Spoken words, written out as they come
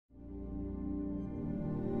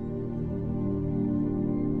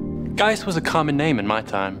Gaius was a common name in my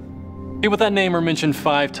time. People with that name are mentioned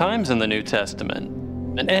 5 times in the New Testament,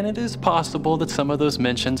 and it is possible that some of those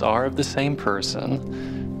mentions are of the same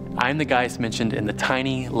person. I'm the Gaius mentioned in the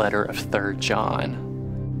tiny letter of 3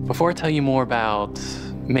 John. Before I tell you more about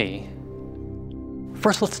me,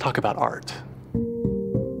 first let's talk about art.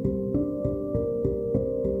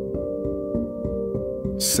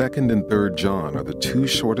 Second and Third John are the 2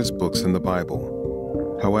 shortest books in the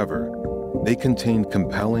Bible. However, they contain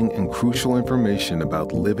compelling and crucial information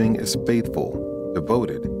about living as faithful,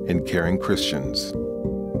 devoted, and caring Christians.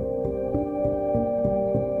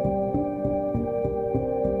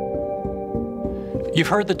 You've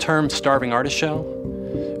heard the term starving artist show?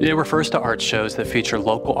 It refers to art shows that feature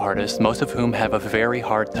local artists, most of whom have a very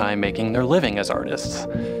hard time making their living as artists.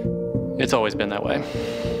 It's always been that way.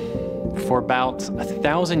 For about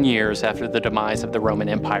 1,000 years after the demise of the Roman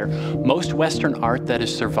Empire, most Western art that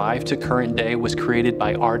has survived to current day was created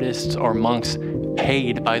by artists or monks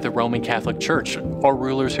paid by the Roman Catholic Church, or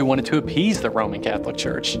rulers who wanted to appease the Roman Catholic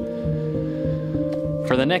Church.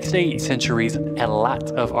 For the next 8 centuries, a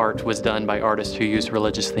lot of art was done by artists who used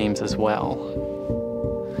religious themes as well.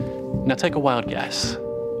 Now take a wild guess.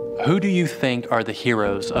 Who do you think are the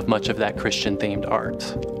heroes of much of that Christian-themed art?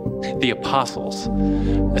 The apostles,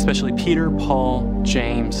 especially Peter, Paul,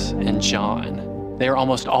 James, and John. They are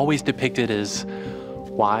almost always depicted as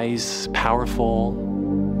wise, powerful,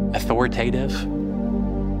 authoritative,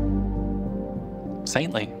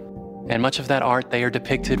 saintly. And much of that art, they are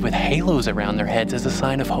depicted with halos around their heads as a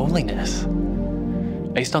sign of holiness.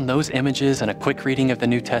 Based on those images and a quick reading of the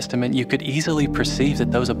New Testament, you could easily perceive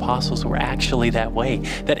that those apostles were actually that way,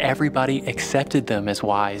 that everybody accepted them as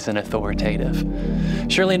wise and authoritative.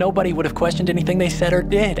 Surely nobody would have questioned anything they said or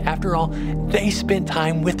did. After all, they spent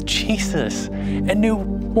time with Jesus and knew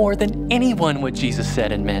more than anyone what Jesus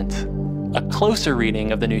said and meant. A closer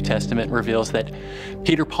reading of the New Testament reveals that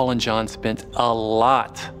Peter, Paul, and John spent a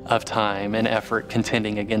lot of time and effort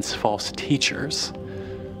contending against false teachers.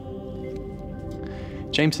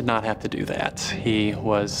 James did not have to do that. He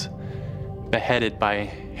was beheaded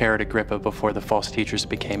by Herod Agrippa before the false teachers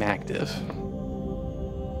became active.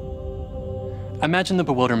 Imagine the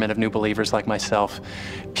bewilderment of new believers like myself.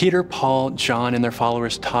 Peter, Paul, John, and their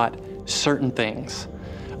followers taught certain things.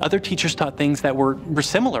 Other teachers taught things that were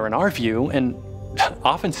similar in our view and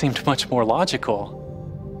often seemed much more logical.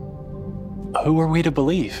 Who are we to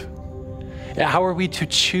believe? How are we to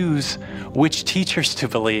choose which teachers to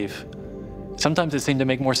believe? Sometimes it seemed to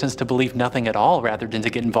make more sense to believe nothing at all rather than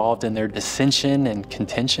to get involved in their dissension and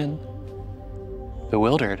contention.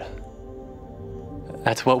 Bewildered.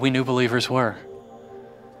 That's what we new believers were.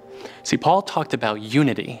 See, Paul talked about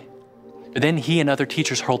unity, but then he and other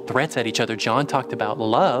teachers hurled threats at each other. John talked about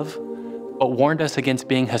love, but warned us against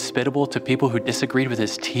being hospitable to people who disagreed with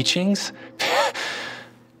his teachings.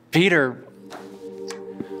 Peter,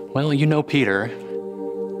 well, you know Peter.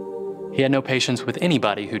 He had no patience with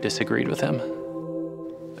anybody who disagreed with him.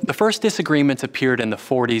 The first disagreements appeared in the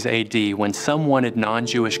 40s AD when some wanted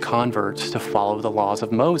non-Jewish converts to follow the laws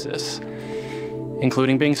of Moses,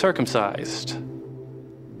 including being circumcised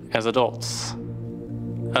as adults.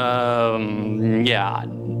 Yeah,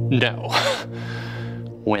 no.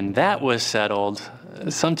 When that was settled,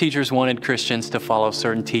 some teachers wanted Christians to follow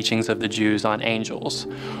certain teachings of the Jews on angels,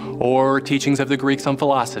 or teachings of the Greeks on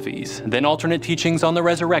philosophies, then alternate teachings on the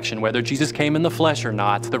resurrection, whether Jesus came in the flesh or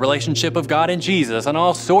not, the relationship of God and Jesus, and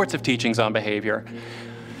all sorts of teachings on behavior.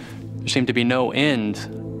 There seemed to be no end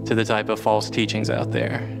to the type of false teachings out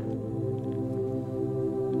there.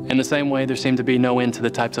 In the same way, there seemed to be no end to the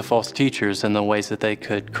types of false teachers and the ways that they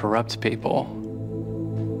could corrupt people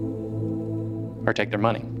or take their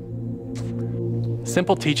money.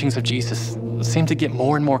 Simple teachings of Jesus seem to get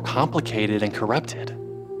more and more complicated and corrupted.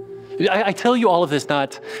 I tell you all of this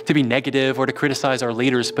not to be negative or to criticize our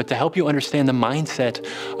leaders, but to help you understand the mindset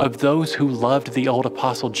of those who loved the old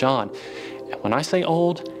Apostle John. And when I say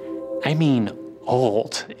old, I mean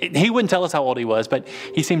old. He wouldn't tell us how old he was, but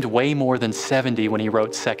he seemed way more than 70 when he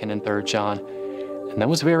wrote 2nd and 3rd John. And that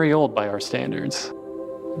was very old by our standards.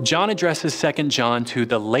 John addresses 2nd John to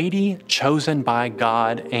the lady chosen by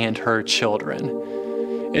God and her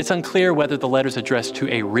children. It's unclear whether the letter's addressed to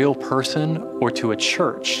a real person or to a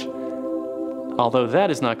church. Although that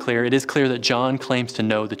is not clear, it is clear that John claims to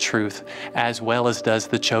know the truth, as well as does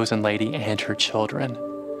the chosen lady and her children.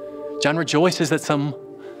 John rejoices that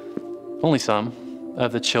only some,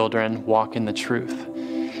 of the children walk in the truth.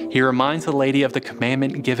 He reminds the lady of the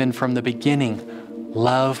commandment given from the beginning: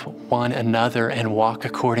 love one another and walk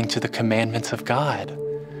according to the commandments of God.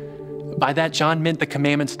 By that, John meant the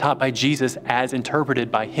commandments taught by Jesus as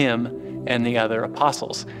interpreted by him and the other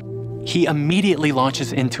apostles. he immediately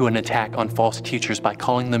launches into an attack on false teachers by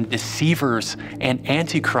calling them deceivers and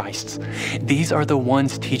antichrists. These are the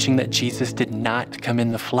ones teaching that Jesus did not come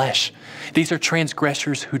in the flesh. These are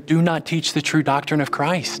transgressors who do not teach the true doctrine of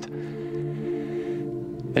Christ.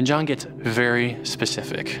 Then John gets very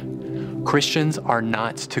specific. Christians are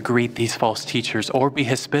not to greet these false teachers or be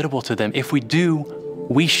hospitable to them. If we do,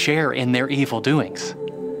 we share in their evil doings.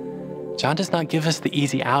 John does not give us the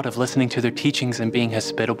easy out of listening to their teachings and being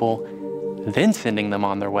hospitable, then sending them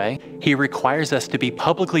on their way. He requires us to be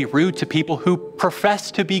publicly rude to people who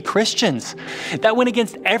profess to be Christians. That went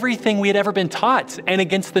against everything we had ever been taught and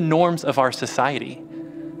against the norms of our society.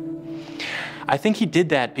 I think he did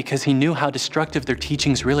that because he knew how destructive their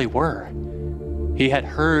teachings really were. He had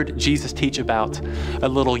heard Jesus teach about a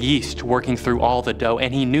little yeast working through all the dough,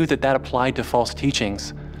 and he knew that that applied to false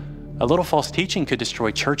teachings. A little false teaching could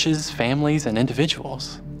destroy churches, families, and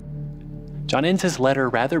individuals. John ends his letter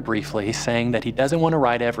rather briefly, saying that he doesn't want to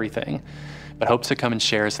write everything, but hopes to come and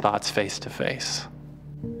share his thoughts face to face.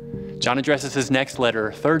 John addresses his next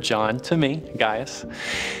letter, 3 John, to me, Gaius.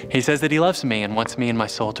 He says that he loves me and wants me and my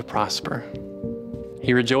soul to prosper.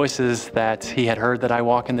 He rejoices that he had heard that I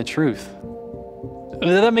walk in the truth.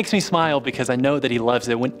 That makes me smile because I know that he loves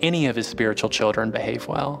it when any of his spiritual children behave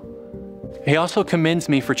well. He also commends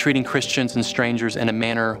me for treating Christians and strangers in a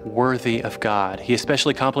manner worthy of God. He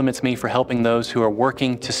especially compliments me for helping those who are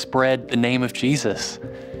working to spread the name of Jesus.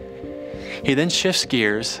 He then shifts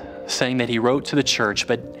gears, saying that he wrote to the church,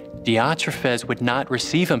 but Diotrephes would not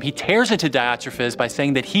receive him. He tears into Diotrephes by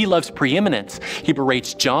saying that he loves preeminence. He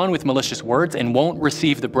berates John with malicious words and won't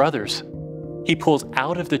receive the brothers. He pulls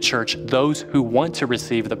out of the church those who want to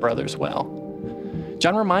receive the brothers well.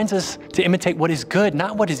 John reminds us to imitate what is good,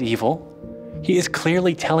 not what is evil. He is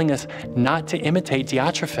clearly telling us not to imitate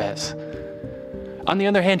Diotrephes. On the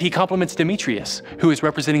other hand, he compliments Demetrius, who is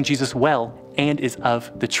representing Jesus well and is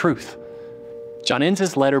of the truth. John ends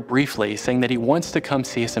his letter briefly, saying that he wants to come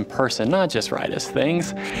see us in person, not just write us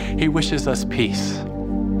things. He wishes us peace.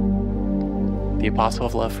 The apostle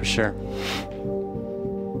of love for sure.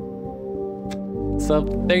 So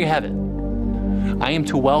there you have it. I am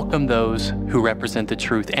to welcome those who represent the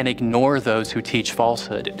truth and ignore those who teach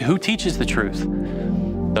falsehood. Who teaches the truth?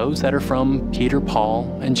 Those that are from Peter,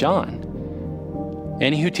 Paul, and John.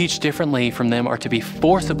 Any who teach differently from them are to be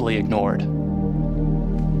forcibly ignored.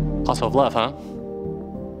 Also of love, huh?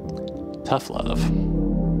 Tough love.